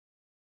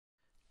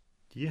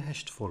Dear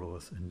hashed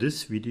followers, in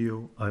this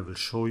video I will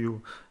show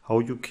you how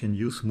you can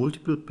use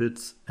multiple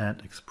bits and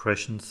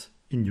expressions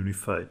in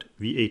Unified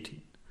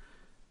V18.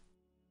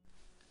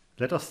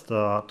 Let us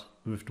start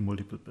with the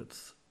multiple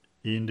bits.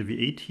 In the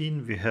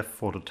V18 we have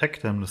for the tag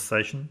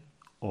terminalization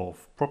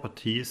of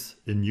properties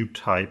a new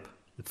type.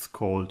 It's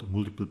called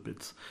multiple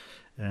bits,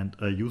 and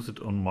I use it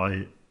on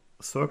my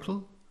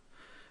circle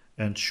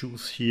and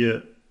choose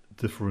here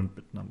different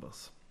bit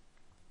numbers.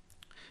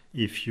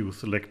 If you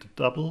select a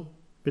double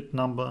bit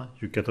number,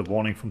 you get a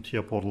warning from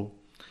TR portal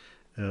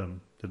that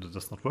it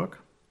does not work.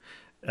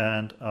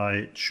 And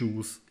I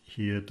choose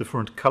here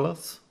different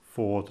colors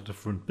for the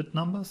different bit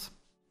numbers.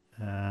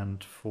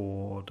 And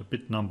for the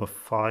bit number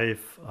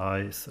 5,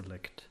 I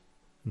select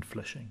in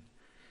flashing.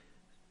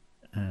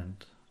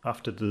 And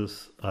after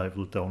this, I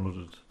will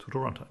download it to the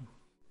runtime.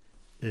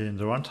 In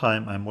the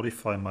runtime, I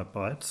modify my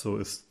byte, so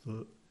it's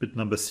the bit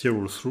number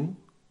 0 through.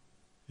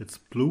 It's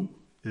blue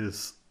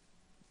is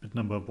bit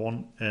number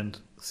 1 and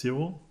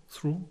 0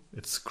 through.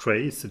 It's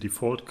gray, it's the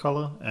default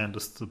color, and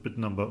it's the bit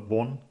number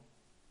 1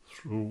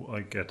 through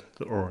I get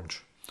the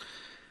orange.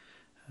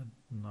 And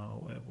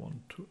now I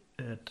want to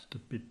add the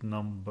bit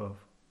number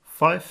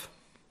 5,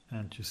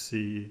 and you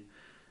see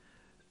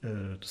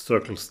the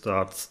circle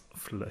starts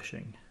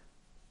flashing.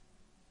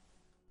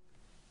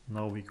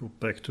 Now we go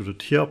back to the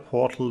TR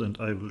portal and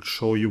I will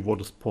show you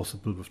what is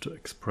possible with the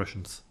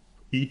expressions.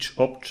 Each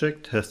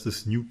object has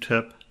this new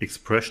tab,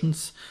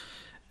 expressions,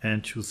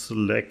 and you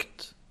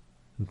select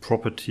a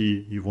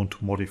property you want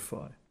to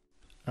modify.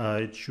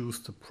 I choose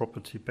the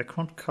property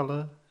background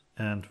color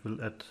and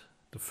will add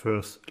the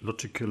first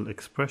logical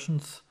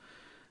expressions.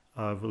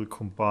 I will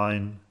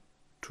combine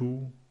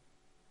two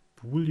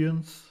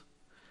booleans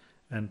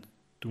and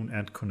do an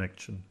AND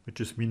connection, which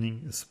is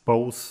meaning is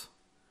both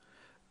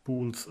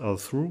bools are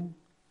through.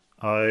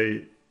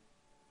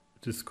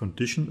 This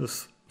condition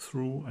is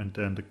through, and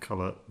then the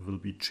color will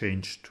be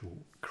changed to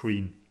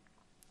green.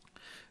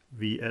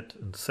 We add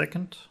a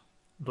second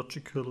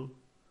logical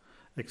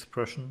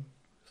expression,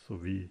 so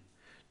we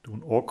do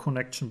an OR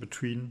connection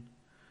between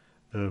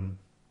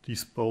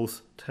these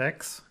both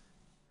tags.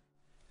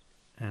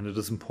 And it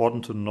is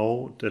important to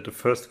know that the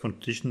first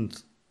condition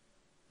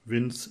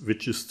wins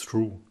which is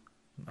true.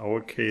 In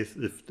our case,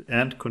 if the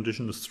AND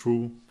condition is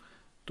true,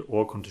 the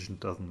OR condition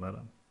doesn't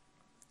matter.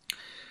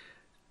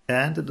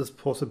 And it is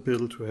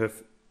possible to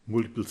have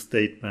multiple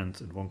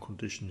statements in one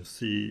condition. You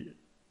see,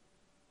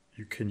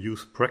 you can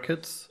use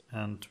brackets,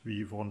 and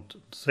we want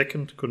the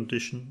second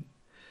condition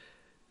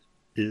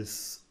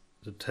is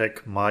the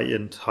tag my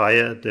int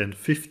higher than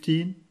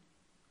 15,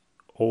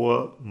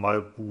 or my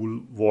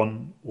bool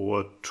 1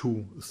 or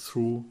 2 is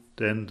true,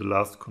 then the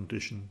last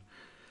condition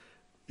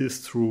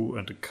is true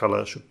and the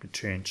color should be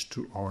changed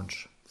to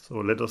orange. So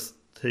let us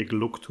take a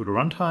look to the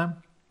runtime.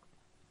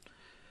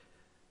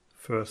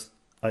 First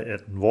I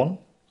add 1,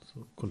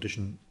 so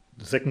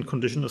the second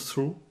condition is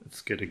true,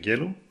 it's getting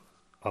yellow.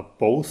 Are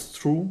both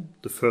true,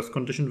 the first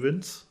condition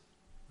wins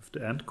with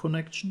the AND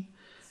connection.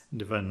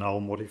 And if I now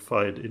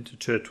modify the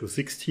integer to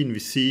 16, we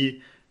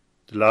see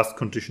the last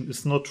condition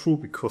is not true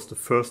because the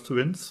first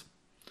wins.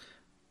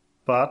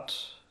 But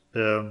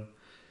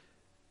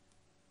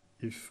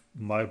if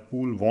my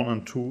bool 1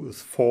 and 2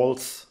 is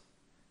false,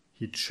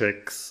 he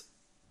checks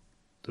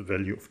the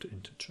value of the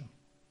integer.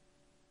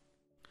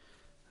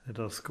 Let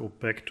us go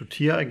back to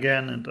TR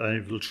again, and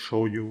I will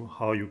show you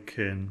how you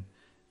can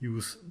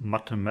use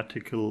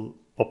mathematical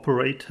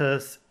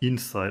operators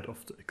inside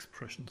of the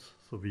expressions.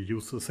 So we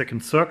use the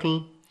second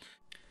circle,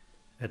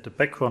 add the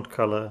background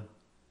color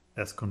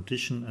as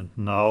condition, and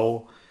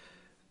now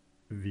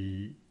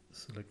we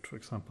select, for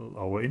example,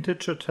 our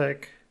integer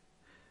tag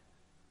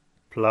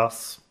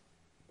plus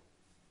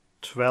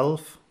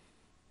 12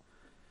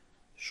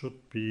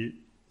 should be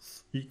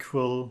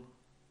equal,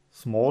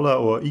 smaller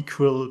or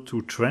equal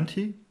to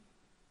 20.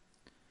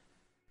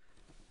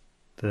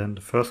 Then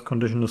the first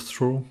condition is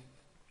true,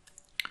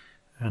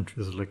 and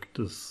we select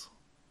this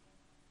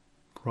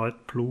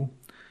bright blue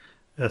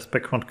as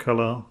background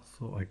color.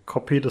 So I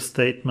copy the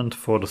statement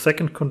for the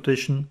second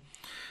condition,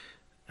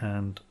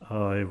 and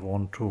I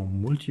want to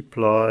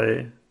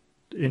multiply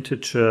the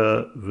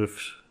integer with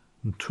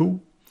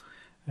 2,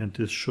 and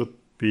this should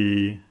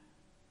be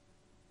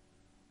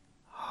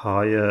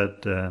higher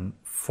than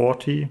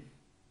 40.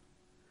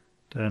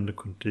 Then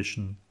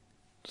the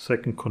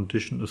second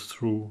condition is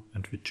true,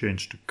 and we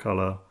change the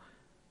color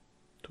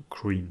to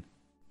green.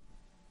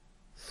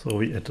 So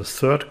we add the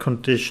third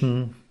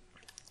condition.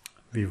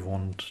 We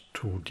want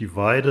to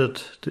divide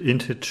the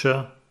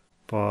integer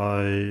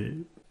by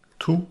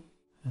 2.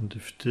 And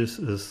if this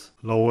is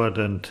lower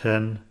than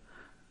 10,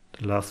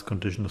 the last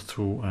condition is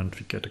true and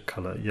we get a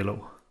color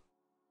yellow.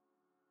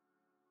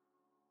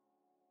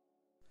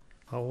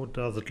 How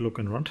does it look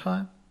in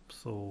runtime?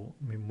 So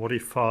we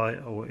modify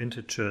our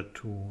integer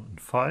to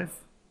 5.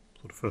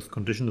 So the first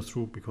condition is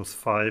true because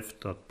 5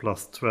 dot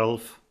plus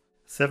 12,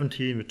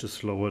 17, which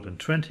is lower than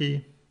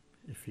 20.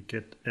 If we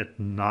get at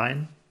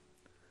 9,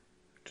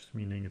 which is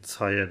meaning it's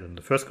higher than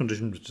the first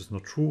condition, which is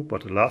not true,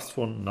 but the last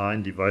one,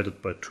 9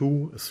 divided by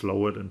 2, is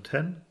lower than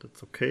 10.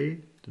 That's okay.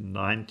 The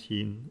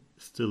 19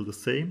 is still the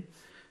same.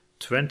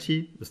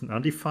 20 is an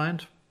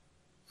undefined,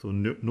 so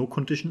no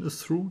condition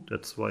is true.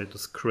 That's why it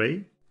is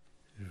gray.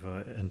 If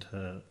I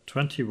enter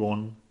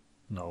 21,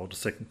 now the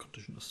second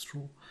condition is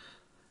true.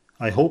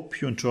 I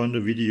hope you enjoyed the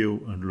video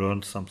and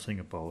learned something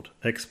about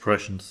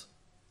expressions.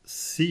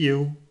 See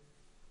you!